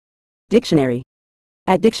Dictionary.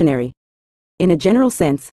 At dictionary. In a general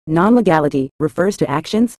sense, non-legality refers to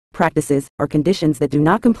actions, practices, or conditions that do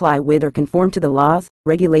not comply with or conform to the laws,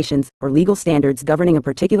 regulations, or legal standards governing a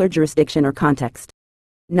particular jurisdiction or context.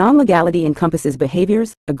 Non-legality encompasses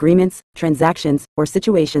behaviors, agreements, transactions, or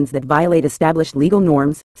situations that violate established legal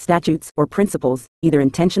norms, statutes, or principles, either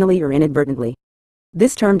intentionally or inadvertently.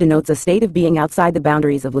 This term denotes a state of being outside the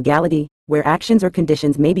boundaries of legality, where actions or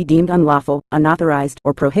conditions may be deemed unlawful, unauthorized,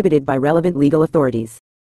 or prohibited by relevant legal authorities.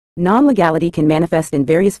 Non-legality can manifest in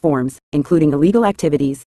various forms, including illegal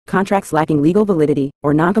activities, contracts lacking legal validity,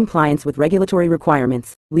 or noncompliance with regulatory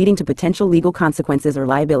requirements, leading to potential legal consequences or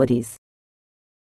liabilities.